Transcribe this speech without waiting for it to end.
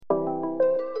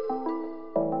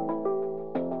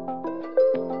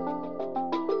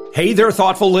Hey there,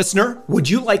 thoughtful listener. Would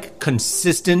you like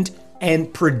consistent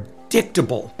and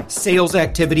predictable sales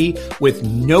activity with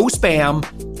no spam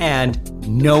and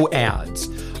no ads?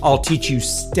 I'll teach you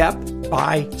step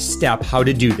by step how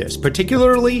to do this,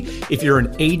 particularly if you're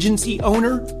an agency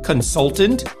owner,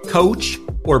 consultant, coach,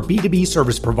 or B2B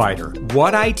service provider.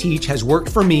 What I teach has worked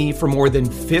for me for more than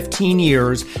 15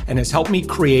 years and has helped me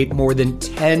create more than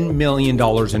 $10 million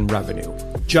in revenue.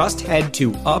 Just head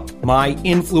to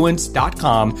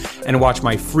upmyinfluence.com and watch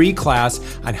my free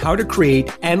class on how to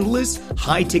create endless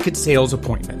high-ticket sales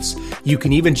appointments. You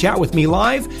can even chat with me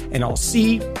live, and I'll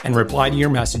see and reply to your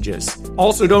messages.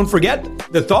 Also, don't forget,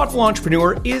 the Thoughtful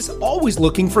Entrepreneur is always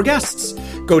looking for guests.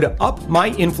 Go to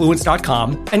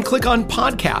upmyinfluence.com and click on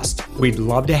podcast. We'd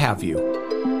love to have you.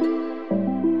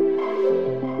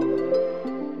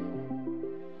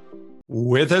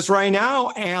 With us right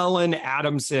now, Alan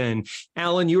Adamson.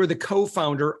 Alan, you are the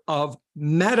co-founder of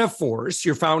Metaforce.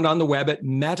 You're found on the web at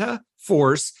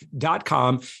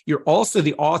metaforce.com. You're also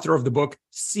the author of the book,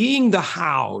 Seeing the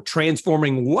How,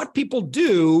 Transforming What People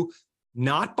Do,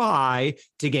 Not Buy,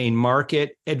 to Gain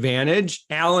Market Advantage.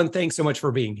 Alan, thanks so much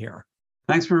for being here.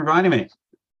 Thanks for inviting me.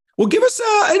 Well, give us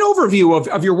an overview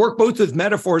of your work, both with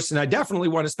Metaforce, and I definitely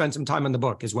want to spend some time on the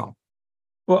book as well.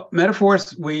 Well,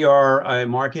 Metaforce, we are a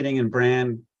marketing and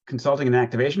brand consulting and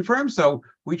activation firm. So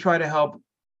we try to help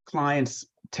clients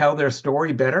tell their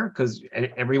story better because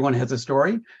everyone has a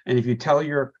story. And if you tell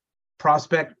your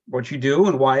prospect what you do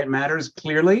and why it matters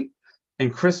clearly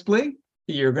and crisply,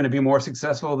 you're going to be more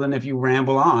successful than if you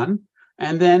ramble on.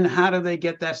 And then how do they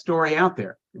get that story out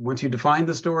there? Once you define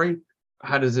the story,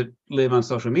 how does it live on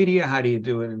social media? How do you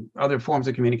do it in other forms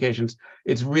of communications?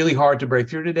 It's really hard to break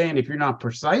through today. And if you're not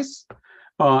precise,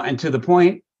 and to the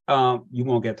point, you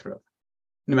won't get through,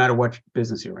 no matter what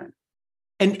business you're in.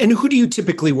 And who do you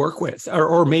typically work with,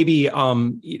 or maybe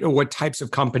what types of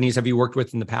companies have you worked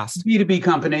with in the past? B2B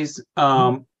companies,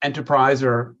 enterprise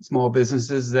or small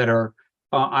businesses that are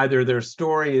either their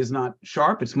story is not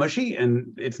sharp, it's mushy, and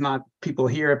it's not people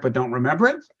hear it but don't remember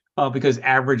it because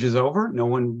average is over. No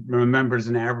one remembers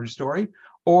an average story,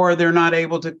 or they're not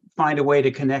able to find a way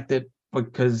to connect it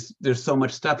because there's so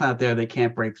much stuff out there they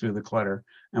can't break through the clutter.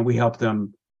 And we help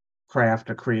them craft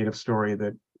a creative story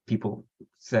that people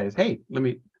say, hey,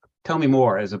 tell me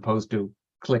more, as opposed to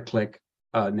click,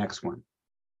 next one.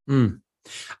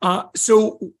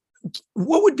 So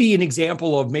what would be an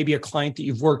example of maybe a client that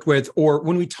you've worked with, or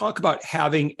when we talk about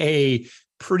having a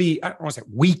pretty, I don't want to say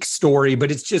weak story,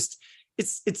 but it's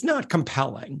not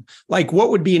compelling. Like, what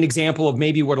would be an example of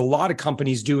maybe what a lot of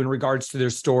companies do in regards to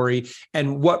their story,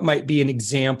 and what might be an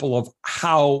example of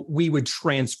how we would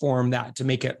transform that to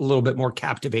make it a little bit more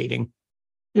captivating?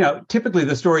 Typically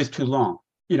the story is too long.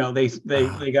 They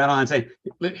got on and say,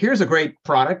 here's a great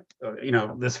product,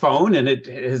 this phone, and it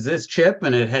has this chip,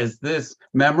 and it has this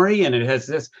memory, and it has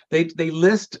this. They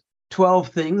list 12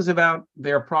 things about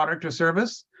their product or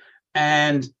service,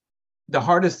 and the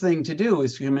hardest thing to do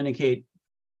is to communicate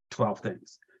 12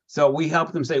 things. So we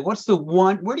help them say, what's the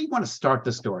one, where do you want to start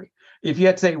the story? If you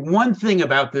had to say one thing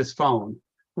about this phone,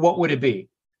 what would it be?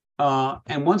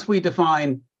 And once we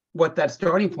define what that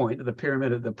starting point of the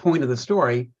pyramid, of the point of the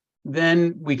story,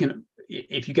 then we can,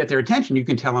 if you get their attention, you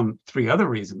can tell them 3 other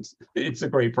reasons it's a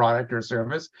great product or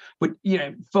service. But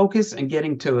focus and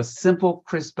getting to a simple,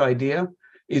 crisp idea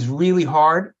is really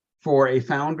hard for a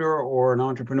founder or an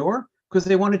entrepreneur, because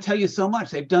they want to tell you so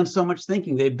much. They've done so much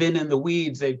thinking. They've been in the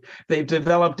weeds. They've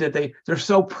developed it. They're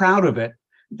so proud of it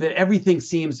that everything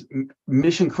seems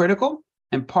mission critical.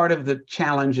 And part of the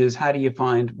challenge is, how do you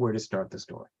find where to start the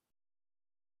story?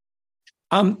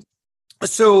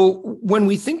 So when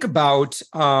we think about,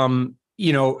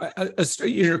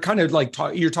 you're kind of like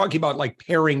you're talking about like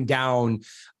paring down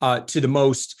to the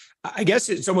most. I guess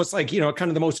it's almost like, kind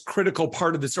of the most critical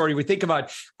part of the story. We think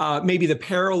about maybe the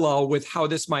parallel with how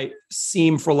this might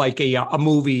seem for like a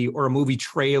movie or a movie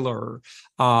trailer.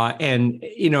 And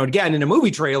again, in a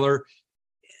movie trailer,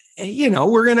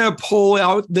 we're going to pull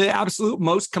out the absolute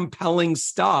most compelling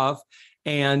stuff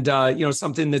and,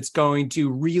 something that's going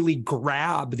to really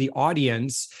grab the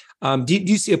audience. Do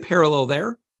you see a parallel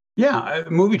there? Yeah,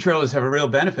 movie trailers have a real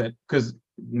benefit because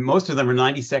most of them are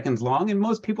 90 seconds long, and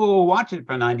most people will watch it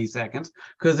for 90 seconds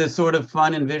because it's sort of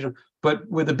fun and visual. But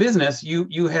with a business,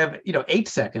 you have 8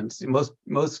 seconds.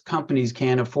 Most companies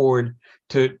can't afford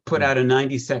to put out a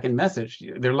 90-second message.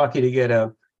 They're lucky to get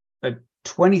a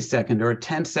 20-second or a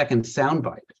 10-second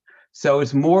soundbite. So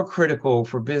it's more critical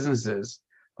for businesses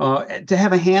to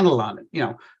have a handle on it.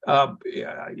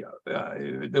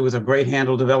 There was a great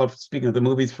handle developed, speaking of the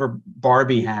movies, for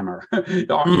Barbie Hammer.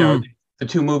 the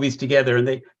two movies together,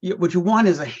 and what you want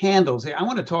is a handle. Say, I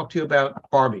want to talk to you about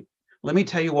Barbie. Let me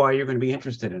tell you why you're going to be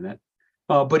interested in it.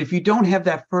 But if you don't have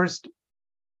that first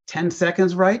 10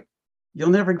 seconds right,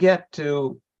 you'll never get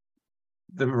to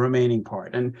the remaining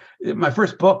part. And my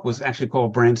first book was actually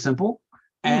called Brand Simple.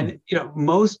 And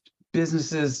most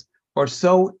businesses are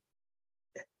so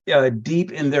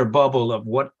deep in their bubble of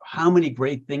how many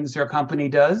great things their company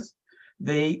does.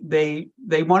 They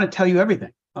want to tell you everything.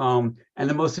 And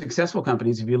the most successful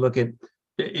companies, if you look at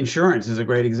insurance, is a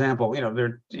great example.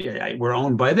 We're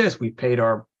owned by this. We paid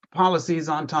our policies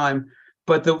on time.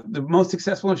 But the most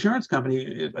successful insurance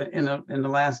company in the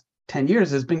last 10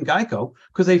 years has been Geico,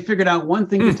 because they figured out one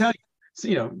thing to tell you.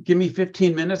 So, give me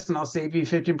 15 minutes and I'll save you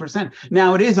 15%.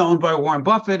 Now, it is owned by Warren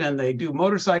Buffett, and they do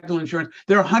motorcycle insurance.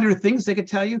 There are 100 things they could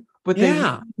tell you, but they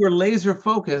were laser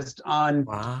focused on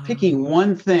picking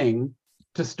one thing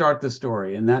to start the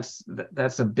story. And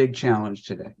that's a big challenge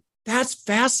today. That's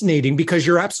fascinating, because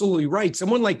you're absolutely right.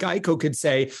 Someone like Geico could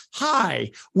say, hi,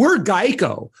 we're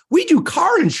Geico. We do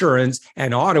car insurance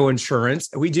and auto insurance.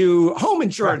 We do home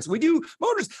insurance. Right. We do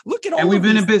motors. Look at all. And we've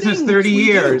been in business 30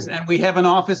 years, and we have an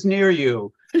office near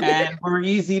you. And we're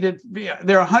easy to,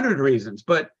 there are 100 reasons,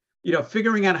 but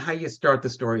figuring out how you start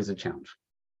the story is a challenge.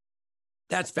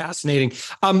 That's fascinating.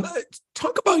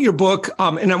 Talk about your book,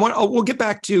 and we'll get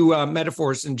back to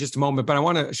Metaforce in just a moment, but I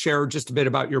want to share just a bit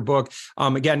about your book.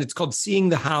 Again, it's called Seeing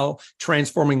the How,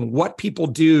 Transforming What People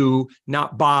Do,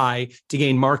 Not Buy to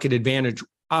Gain Market Advantage.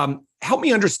 Help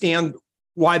me understand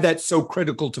why that's so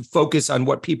critical to focus on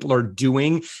what people are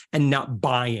doing and not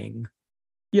buying.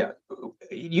 Yeah,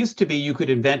 it used to be you could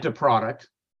invent a product,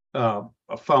 a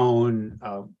phone,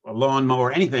 a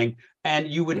lawnmower, anything, and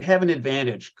you would have an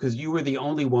advantage because you were the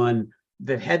only one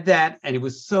that had that, and it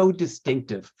was so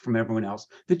distinctive from everyone else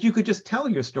that you could just tell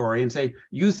your story and say,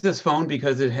 use this phone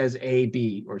because it has A,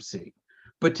 B, or C.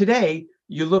 But today,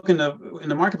 you look in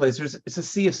the marketplace, it's a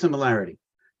sea of similarity.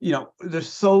 There's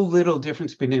so little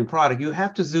difference between a product. You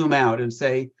have to zoom out and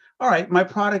say, all right, my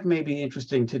product may be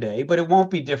interesting today, but it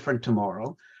won't be different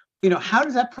tomorrow. How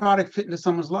does that product fit into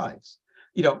someone's lives?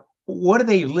 What are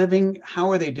they living?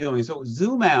 How are they doing? So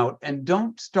zoom out and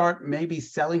don't start maybe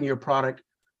selling your product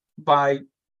by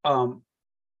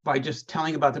just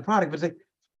telling about the product, but say,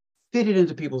 fit it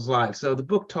into people's lives. So the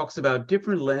book talks about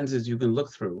different lenses you can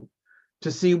look through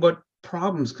to see what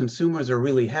problems consumers are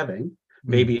really having.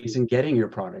 Maybe it's in getting your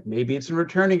product. Maybe it's in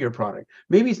returning your product.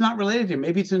 Maybe it's not related to you.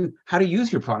 Maybe it's in how to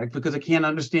use your product because it can't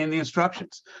understand the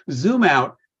instructions. Zoom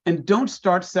out and don't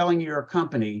start selling your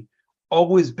company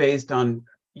always based on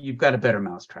you've got a better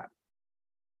mousetrap.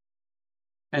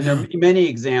 And there are many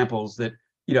examples that,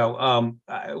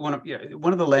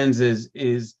 one of the lenses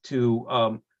is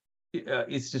to,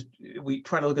 it's just, we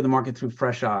try to look at the market through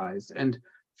fresh eyes. And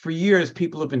for years,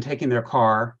 people have been taking their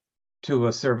car to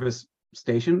a service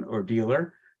station or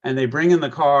dealer, and they bring in the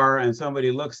car and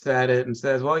somebody looks at it and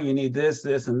says, well, you need this,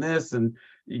 this, and this, and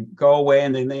you go away,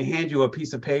 and then they hand you a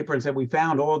piece of paper and say, we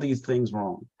found all these things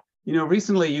wrong.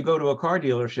 Recently you go to a car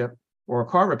dealership or a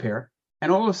car repair,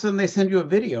 and all of a sudden they send you a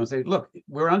video and say, look,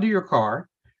 we're under your car.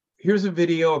 Here's a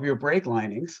video of your brake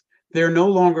linings. They're no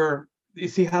longer, you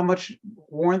see how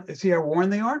worn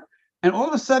they are? And all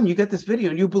of a sudden you get this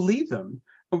video and you believe them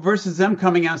versus them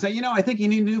coming out and saying, I think you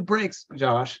need new brakes,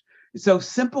 Josh. So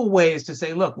simple ways to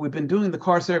say, look, we've been doing the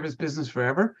car service business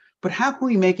forever, but how can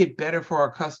we make it better for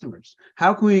our customers?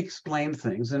 How can we explain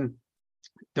things? And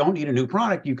don't need a new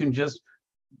product. You can just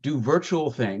do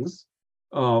virtual things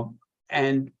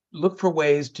and look for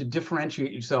ways to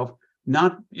differentiate yourself.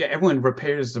 Not everyone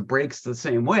repairs the brakes the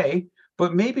same way,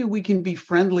 but maybe we can be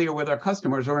friendlier with our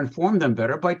customers or inform them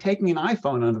better by taking an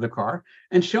iPhone under the car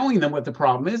and showing them what the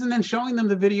problem is, and then showing them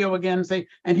the video again and say,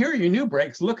 and here are your new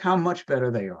brakes. Look how much better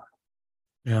they are.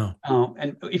 Yeah.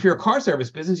 And if you're a car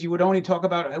service business, you would only talk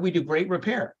about how we do great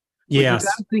repair. Yes. But you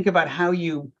got to think about how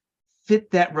you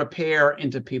fit that repair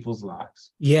into people's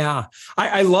lives. Yeah.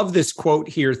 I love this quote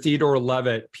here, Theodore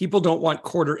Levitt. People don't want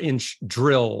 1/4-inch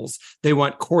drills. They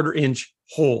want 1/4-inch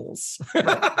holes.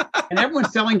 Right. And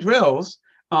everyone's selling drills.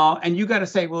 And you got to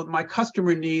say, well, my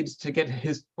customer needs to get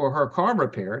his or her car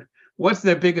repaired. What's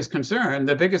their biggest concern?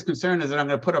 The biggest concern is that I'm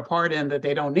going to put a part in that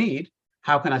they don't need.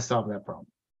 How can I solve that problem?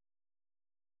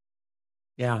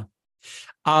 Yeah.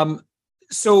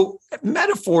 So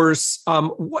Metaforce,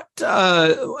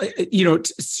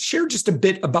 share just a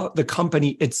bit about the company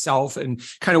itself and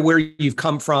kind of where you've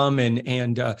come from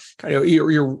and kind of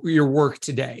your work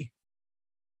today.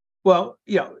 Well,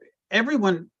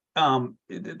 everyone,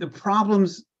 the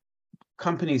problems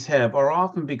companies have are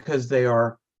often because they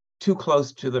are too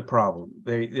close to the problem.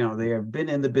 They have been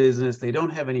in the business. They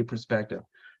don't have any perspective.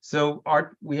 So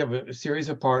we have a series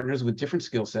of partners with different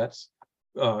skill sets,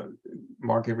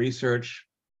 market research,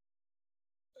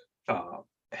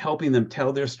 helping them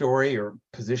tell their story or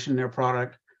position their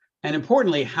product. And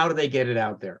importantly, how do they get it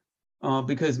out there?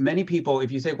 Because many people,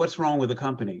 if you say, what's wrong with the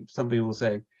company? Some people will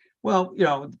say, well,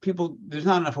 there's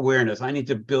not enough awareness. I need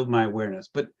to build my awareness.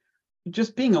 But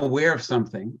just being aware of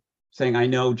something, saying, I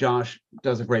know Josh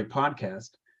does a great podcast,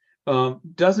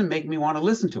 doesn't make me want to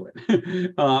listen to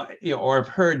it. Or I've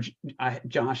heard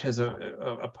Josh has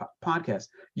a podcast.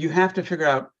 You have to figure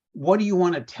out, what do you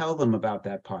want to tell them about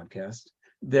that podcast?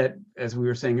 That, as we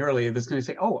were saying earlier, that's going to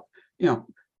say, oh,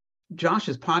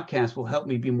 Josh's podcast will help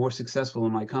me be more successful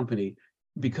in my company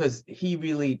because he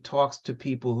really talks to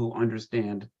people who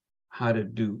understand how to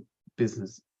do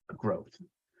business growth.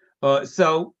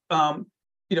 So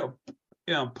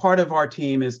part of our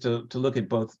team is to look at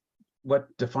both what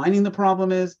defining the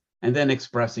problem is and then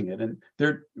expressing it, and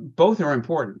both are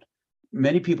important.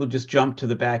 Many people just jump to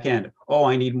the back end. Oh,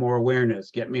 I need more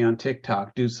awareness. Get me on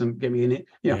TikTok. Get me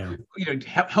in.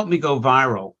 Help me go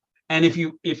viral. And if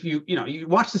you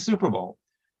watch the Super Bowl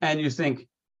and you think,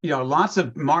 lots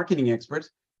of marketing experts,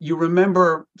 you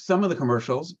remember some of the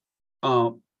commercials,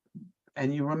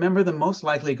 and you remember them most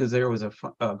likely because there was a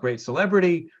great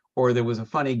celebrity or there was a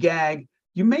funny gag.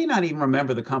 You may not even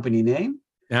remember the company name.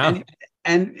 Yeah.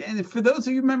 And for those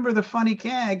of you who remember the funny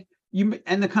gag,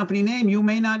 and the company name, you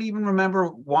may not even remember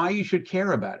why you should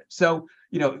care about it. So,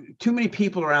 too many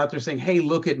people are out there saying, hey,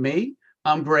 look at me,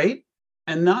 I'm great,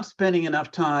 and not spending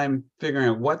enough time figuring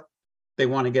out what they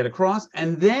want to get across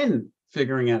and then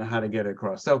figuring out how to get it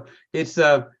across. So it's,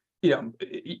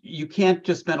 you can't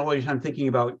just spend all your time thinking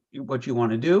about what you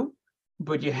want to do,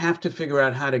 but you have to figure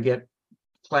out how to get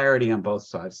clarity on both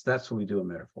sides. That's what we do in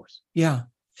Metaforce. Yeah.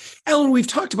 Alan, we've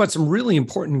talked about some really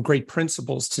important and great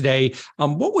principles today.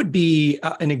 What would be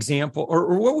an example,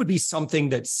 or what would be something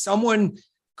that someone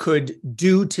could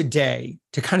do today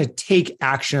to kind of take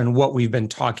action on what we've been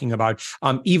talking about,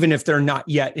 even if they're not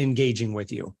yet engaging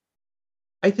with you?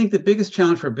 I think the biggest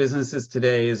challenge for businesses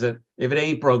today is that if it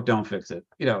ain't broke, don't fix it.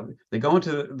 They go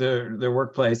into their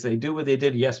workplace, they do what they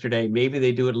did yesterday, maybe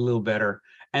they do it a little better,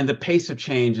 and the pace of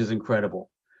change is incredible.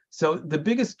 So the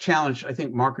biggest challenge I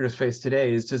think marketers face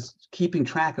today is just keeping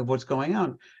track of what's going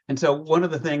on. And so one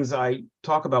of the things I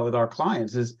talk about with our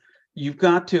clients is you've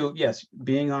got to, yes,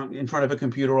 being in front of a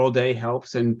computer all day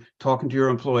helps, and talking to your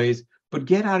employees, but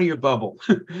get out of your bubble.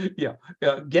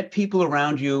 Get people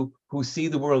around you who see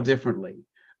the world differently.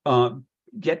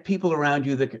 Get people around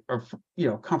you that are,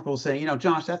 comfortable saying,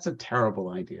 Josh, that's a terrible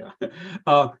idea.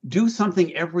 Do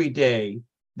something every day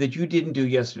that you didn't do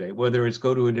yesterday, whether it's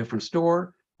go to a different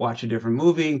store, watch a different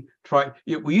movie,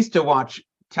 we used to watch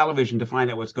television to find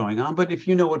out what's going on, but if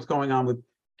you know what's going on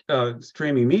with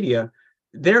streaming media,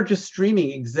 they're just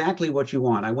streaming exactly what you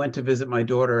want. I went to visit my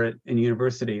daughter in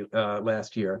university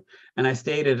last year, and I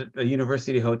stayed at a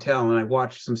university hotel, and I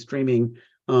watched some streaming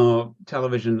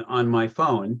television on my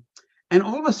phone. And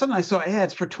all of a sudden I saw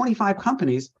ads for 25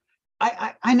 companies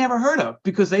I never heard of,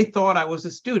 because they thought I was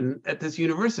a student at this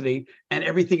university and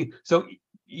everything. So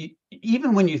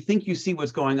even when you think you see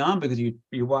what's going on because you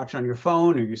watch on your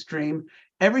phone or you stream,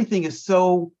 everything is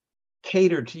so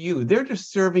catered to you. They're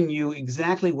just serving you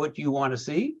exactly what you want to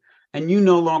see, and you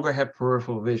no longer have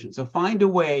peripheral vision. So find a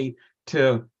way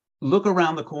to look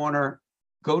around the corner,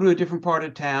 go to a different part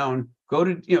of town,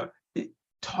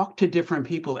 talk to different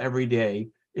people every day.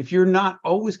 If you're not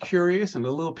always curious and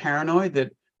a little paranoid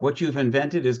that what you've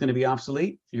invented is going to be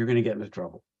obsolete, you're going to get into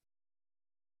trouble.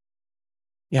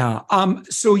 Yeah.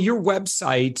 So your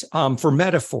website for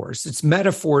Metaforce, it's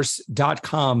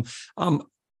metaforce.com.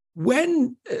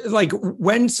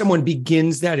 When someone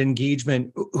begins that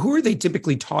engagement, who are they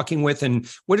typically talking with, and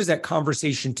what does that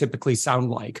conversation typically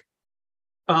sound like?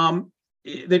 We're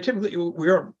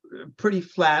a pretty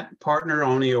flat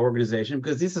partner-only organization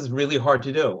because this is really hard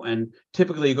to do. And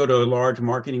typically you go to a large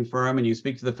marketing firm and you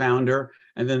speak to the founder,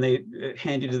 and then they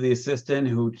hand you to the assistant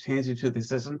who hands you to the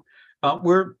assistant.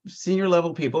 We're senior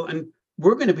level people, and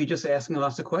we're going to be just asking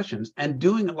lots of questions and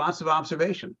doing lots of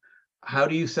observation. How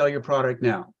do you sell your product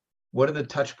now? What are the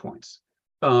touch points?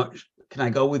 Can I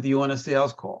go with you on a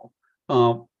sales call?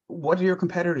 What are your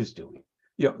competitors doing?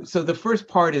 So the first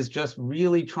part is just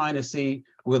really trying to see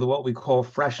with what we call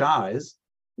fresh eyes,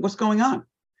 what's going on.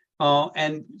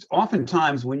 And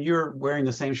oftentimes when you're wearing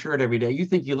the same shirt every day, you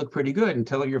think you look pretty good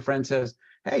until your friend says,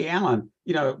 hey, Alan,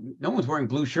 no one's wearing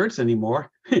blue shirts anymore.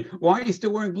 Why are you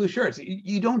still wearing blue shirts?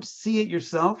 You don't see it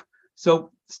yourself. So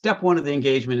step one of the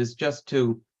engagement is just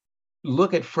to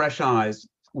look at fresh eyes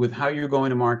with how you're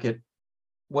going to market.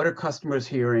 What are customers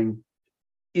hearing?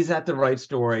 Is that the right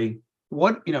story?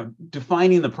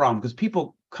 defining the problem, because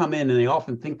people come in and they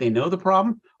often think they know the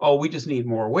problem. Oh, we just need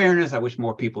more awareness. I wish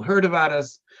more people heard about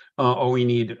us. Or we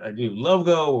need a new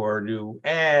logo or a new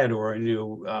ad or a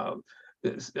new,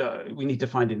 we need to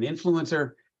find an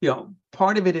influencer.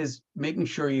 Part of it is making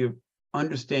sure you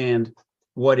understand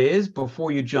what is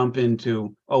before you jump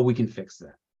into, oh, we can fix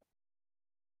that.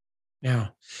 Yeah.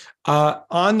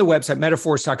 On the website,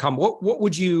 metaforce.com, what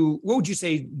would you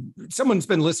say, someone's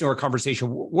been listening to our conversation,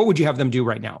 what would you have them do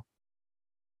right now?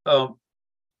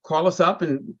 Call us up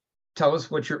and tell us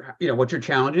what your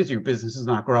challenge is. Your business is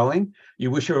not growing.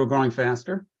 You wish you were growing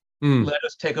faster. Let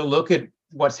us take a look at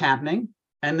what's happening.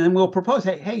 And then we'll propose,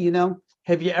 hey,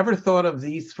 have you ever thought of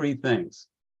these 3 things?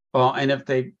 And if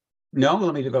they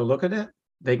let me go look at it.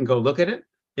 They can go look at it.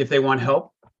 If they want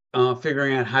help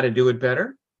figuring out how to do it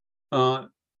better,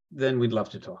 then we'd love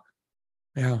to talk.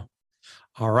 Yeah.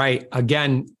 All right.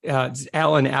 Again,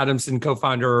 Alan Adamson,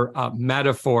 co-founder of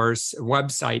Metaforce.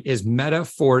 Website is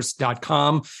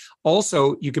metaforce.com.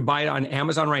 Also, you can buy it on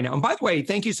Amazon right now. And by the way,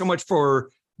 thank you so much for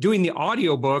doing the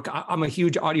audiobook. I'm a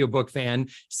huge audiobook fan.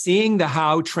 Seeing the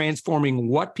How, transforming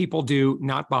what people do,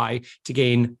 not buy, to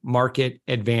gain market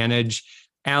advantage.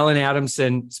 Alan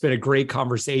Adamson, it's been a great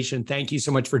conversation. Thank you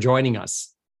so much for joining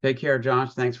us. Take care,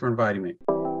 Josh. Thanks for inviting me.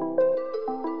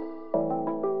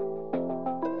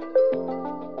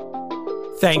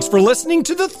 Thanks for listening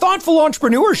to the Thoughtful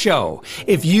Entrepreneur Show.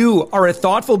 If you are a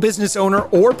thoughtful business owner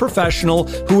or professional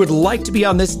who would like to be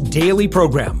on this daily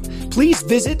program, please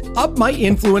visit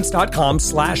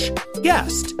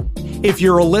upmyinfluence.com/guest. If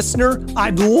you're a listener,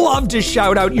 I'd love to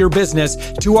shout out your business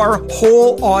to our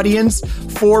whole audience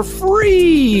for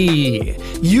free.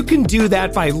 You can do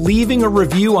that by leaving a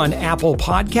review on Apple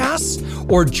Podcasts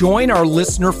or join our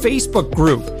listener Facebook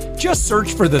group. Just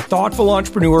search for The Thoughtful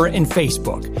Entrepreneur in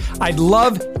Facebook. I'd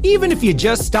love, even if you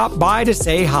just stop by to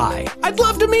say hi, I'd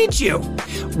love to meet you.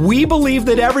 We believe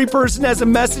that every person has a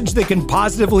message that can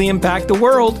positively impact the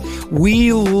world.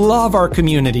 We love our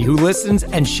community who listens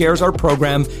and shares our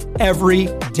program every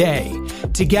day.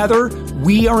 Together,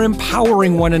 we are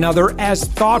empowering one another as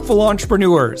thoughtful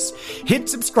entrepreneurs. Hit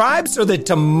subscribe so that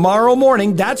tomorrow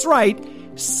morning, that's right,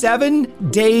 7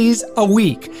 days a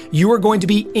week, you are going to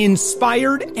be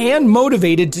inspired and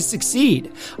motivated to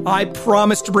succeed. I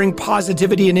promise to bring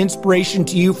positivity and inspiration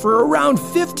to you for around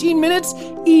 15 minutes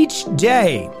each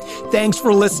day. Thanks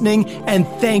for listening, and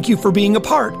thank you for being a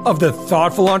part of the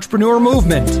Thoughtful Entrepreneur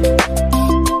movement.